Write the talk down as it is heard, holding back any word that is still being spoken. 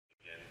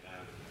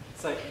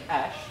So,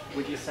 Ash,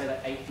 would you say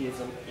that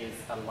atheism is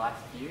a life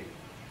view?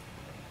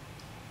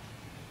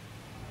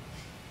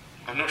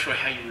 I'm not sure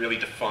how you really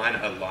define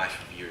a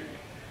life view.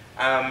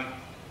 But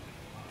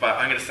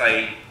I'm going to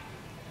say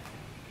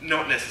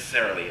not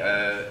necessarily.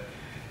 A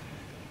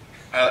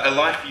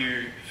life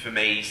view for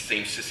me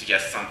seems to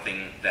suggest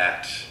something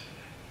that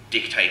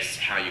dictates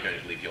how you're going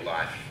to live your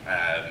life,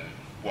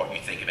 what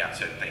you think about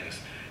certain things.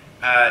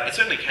 It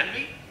certainly can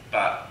be,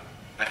 but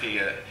I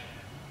figure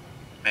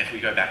if we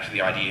go back to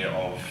the idea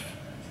of,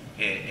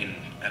 in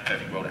a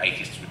perfect world,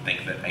 atheists would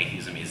think that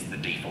atheism is the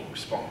default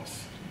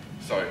response.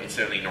 So it's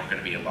certainly not going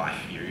to be a life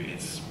view.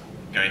 It's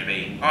going to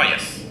be, oh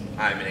yes,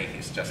 I'm an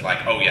atheist, just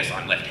like, oh yes,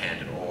 I'm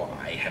left-handed, or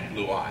I have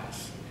blue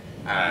eyes.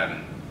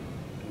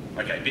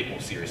 Okay, a bit more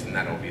serious than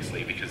that,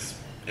 obviously, because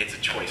it's a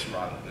choice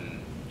rather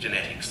than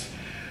genetics.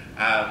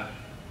 But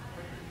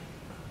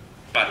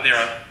there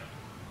are...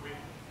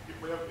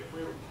 If we're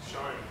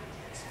shown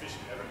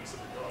sufficient evidence of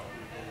a God, we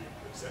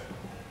will accept it.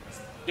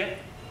 Yeah,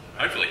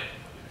 hopefully.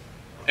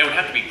 It would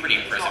have to be pretty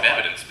impressive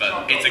evidence,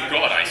 but it's a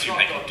God, I assume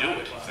they can do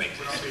it.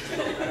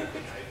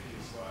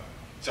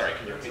 Sorry,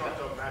 can you repeat that? It's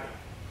not dogmatic.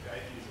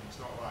 Atheism is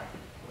not like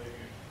believing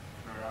in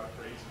no other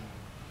reason.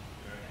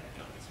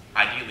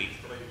 Ideally.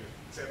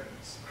 It's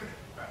evidence,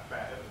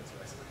 bad evidence,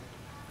 basically.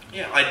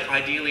 Yeah,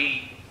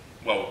 ideally,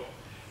 well,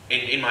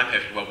 in my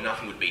perfect world,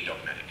 nothing would be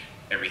dogmatic.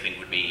 Everything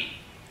would be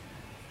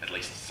at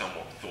least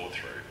somewhat thought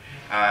through.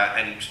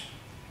 And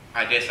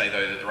I dare say,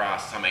 though, that there are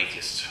some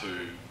atheists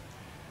who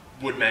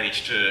would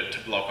manage to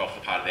block off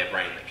the part of their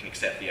brain that can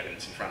accept the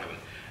evidence in front of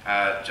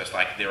them. Just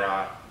like there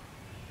are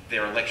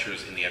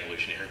lecturers in the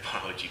evolutionary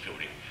biology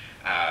building.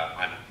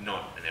 I'm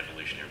not an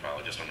evolutionary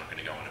biologist, I'm not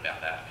going to go on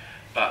about that.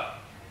 But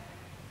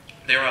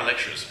there are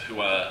lecturers who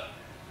are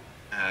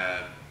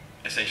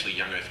essentially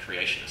young Earth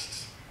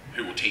creationists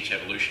who will teach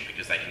evolution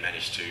because they can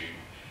manage to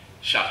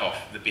shut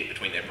off the bit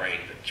between their brain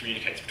that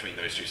communicates between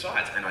those two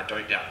sides. And I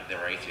don't doubt that there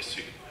are atheists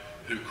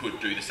who could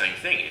do the same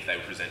thing if they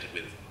were presented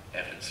with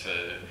evidence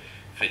for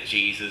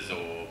Jesus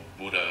or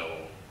Buddha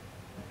or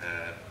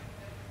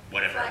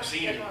whatever else.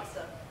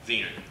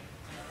 Xenu.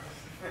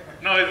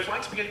 No, the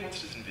flying spaghetti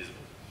monster is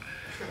invisible.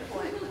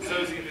 So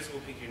is the invisible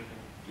pink unicorn?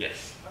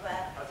 Yes.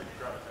 I think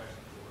gravitation.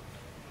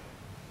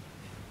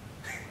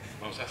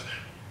 What was that?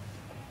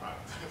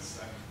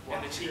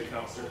 And the cheat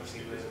codes.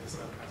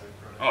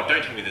 Oh,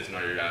 don't tell me there's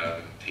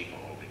no people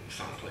orbiting the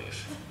sun,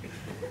 please.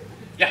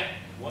 Yeah.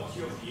 What's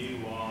your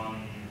view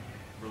on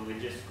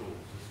religious schools,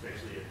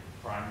 especially at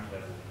primary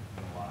level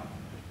in life?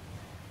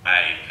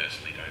 I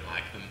personally don't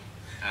like them.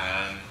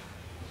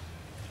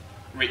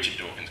 Richard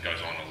Dawkins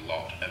goes on a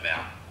lot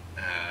about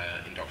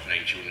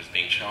indoctrinating children as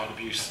being child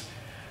abuse.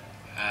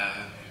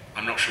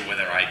 I'm not sure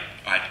whether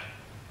I'd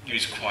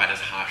use quite as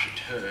harsh a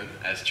term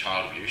as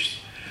child abuse,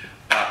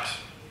 but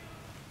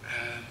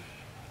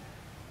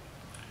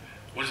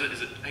what is it?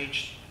 Is it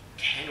age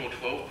 10 or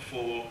 12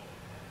 before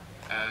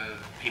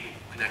people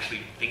can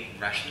actually think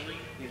rationally?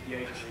 The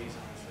age of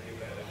reason.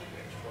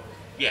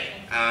 Yeah.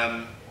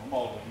 I'm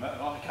older than that,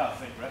 and I can't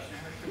think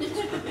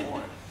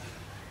rationally.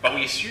 But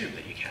we assume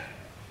that you can.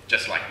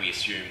 Just like we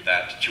assume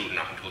that children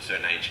up until a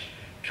certain age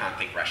can't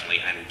think rationally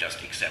and will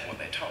just accept what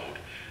they're told.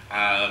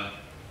 I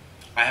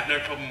have no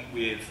problem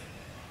with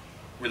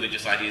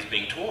religious ideas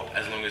being taught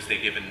as long as they're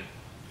given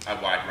a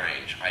wide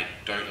range. I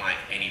don't like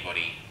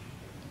anybody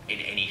in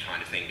any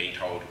kind of thing being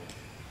told,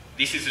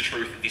 this is the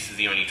truth, this is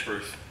the only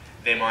truth.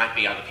 There might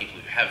be other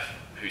people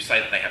who say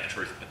that they have the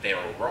truth, but they're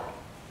all wrong.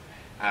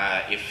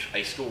 If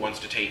a school wants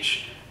to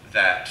teach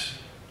that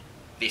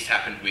this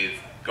happened with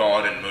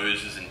God and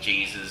Moses and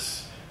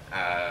Jesus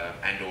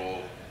and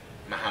or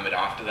Muhammad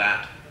after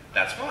that,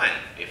 that's fine.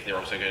 If they're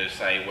also going to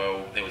say,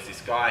 well, there was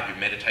this guy who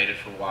meditated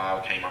for a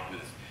while, came up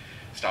with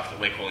stuff that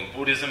we're calling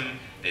Buddhism,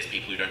 there's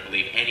people who don't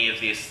believe any of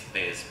this,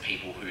 there's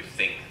people who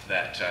think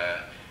that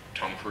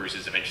Tom Cruise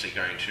is eventually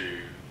going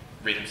to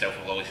rid himself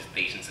of all his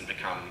theses and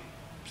become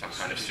some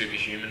kind of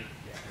superhuman.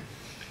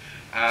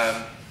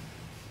 I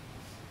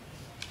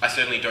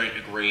certainly don't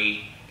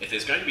agree if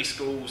there's going to be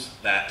schools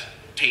that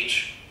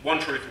teach one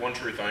truth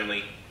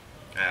only,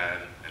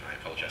 and I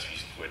apologise for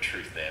using the word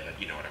truth there, but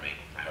you know what I mean,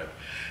 I hope.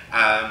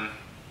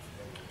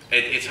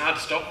 It's hard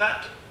to stop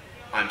that.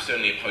 I'm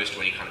certainly opposed to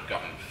any kind of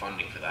government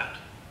funding for that,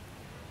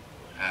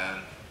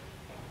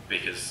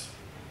 because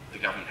the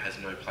government has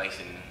no place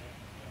in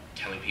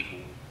telling people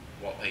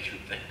what they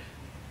should think.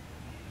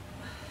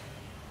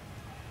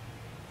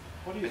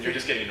 What do you and you're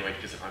just getting annoyed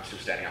because I'm still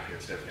standing up here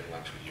instead of getting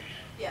lunch with you.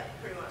 Yeah,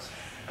 pretty much.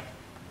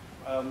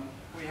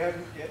 We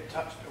haven't yet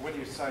touched, when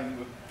you're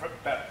saying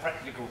about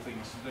practical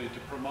things to do to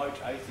promote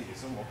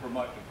atheism or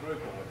promote the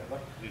group or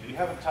whatever, you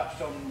haven't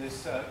touched on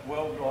this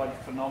worldwide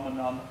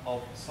phenomenon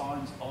of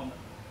signs on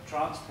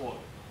transport,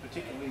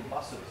 particularly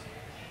buses.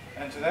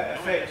 And to that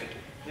effect,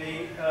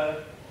 you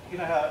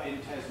know how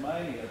in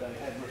Tasmania they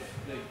had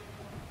the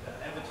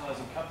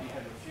advertising company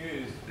had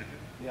refused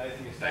the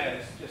atheist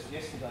ads. Just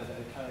yesterday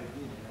they caved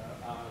in and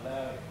are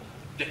allowed.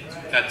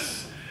 Yeah,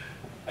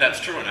 that's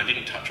true, and I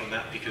didn't touch on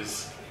that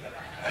because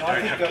And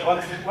I think that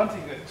one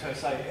thing that,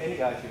 say,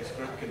 any atheist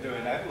group can do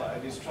in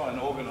Adelaide is try and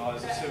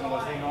organise a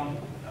similar thing on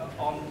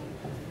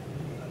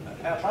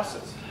our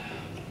buses.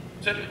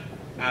 Certainly.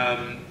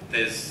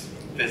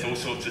 There's all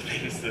sorts of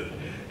things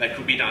that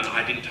could be done.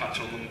 I didn't touch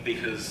on them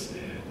because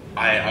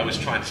I was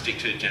trying to stick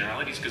to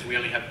generalities because we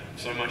only have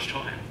so much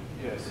time.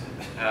 Yes.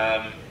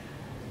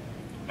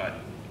 But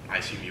I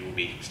assume you will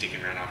be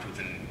sticking around afterwards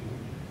and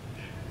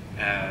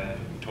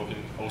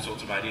talking all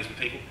sorts of ideas with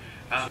people.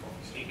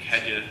 Nick,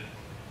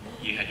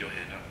 you had your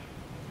hand up.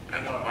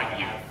 And wait,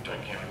 you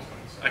don't care.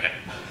 Okay.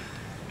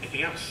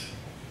 Anything else?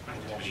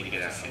 We need to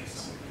get out of here.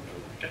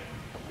 Okay.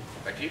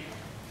 Back to you.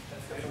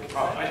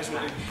 I just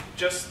wanted,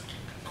 just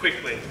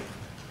quickly,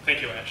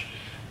 thank you, Ash.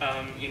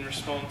 In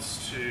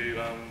response to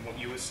what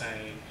you were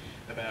saying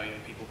about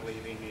people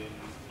believing in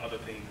other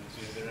things,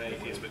 they're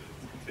atheists, but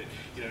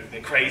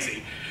they're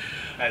crazy,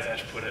 as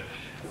Ash put it.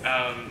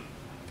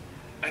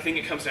 I think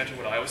it comes down to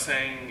what I was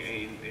saying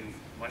in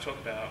my talk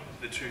about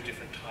the two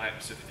different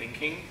types of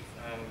thinking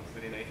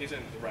within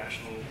atheism, the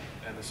rational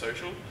and the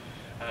social.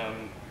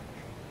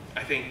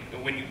 I think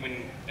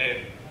when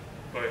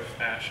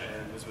both Ash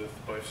and Elizabeth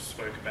both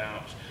spoke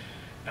about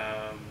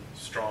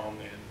strong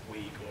and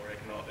weak or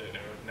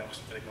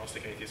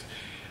agnostic atheists,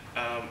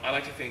 I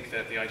like to think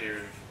that the idea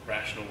of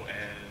rational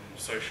and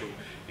social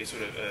is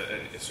sort of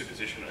a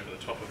superposition over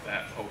the top of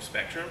that whole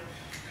spectrum,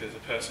 because a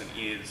person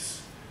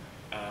is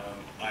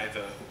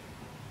either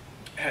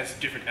has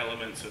different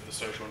elements of the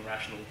social and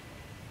rational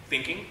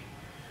thinking.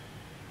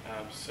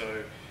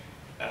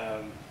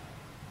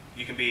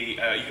 You can be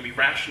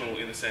rational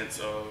in the sense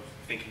of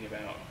thinking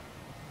about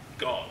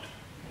God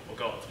or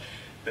gods,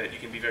 but you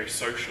can be very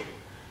social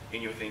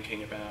in your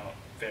thinking about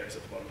fairies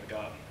at the bottom of the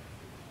garden.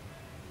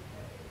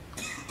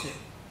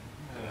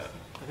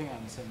 I think I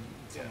understand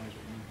in some ways what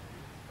you mean.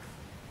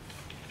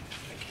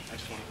 Thank you. I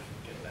just wanted to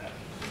get that.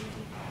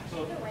 So,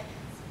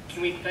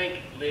 can we thank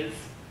Liz,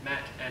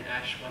 Matt, and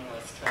Ash one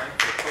last time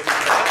for talking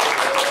about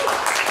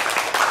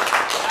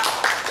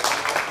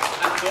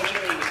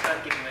Unfortunately, we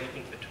can't give you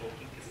anything for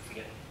talking because it's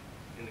again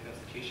in the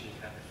Constitution. You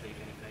can't receive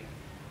anything.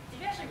 Did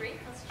you actually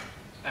read the Constitution?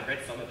 I've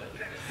read some of it.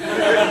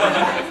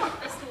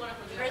 That's the one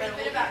We read a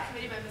bit about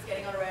committee members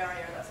getting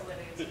honoraria, that's all they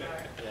need to know.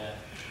 Yeah.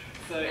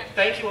 So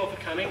thank you all for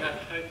coming. I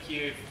hope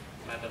you've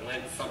either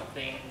learned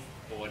something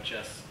or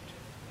just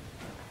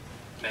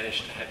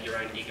managed to have your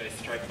own ego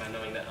stroked by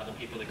knowing that other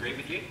people agree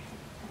with you.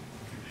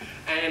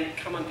 And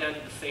come on down to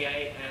the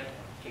CA and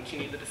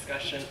continue the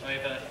discussion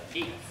over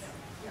eats.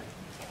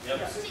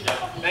 Yep.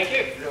 Thank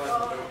you.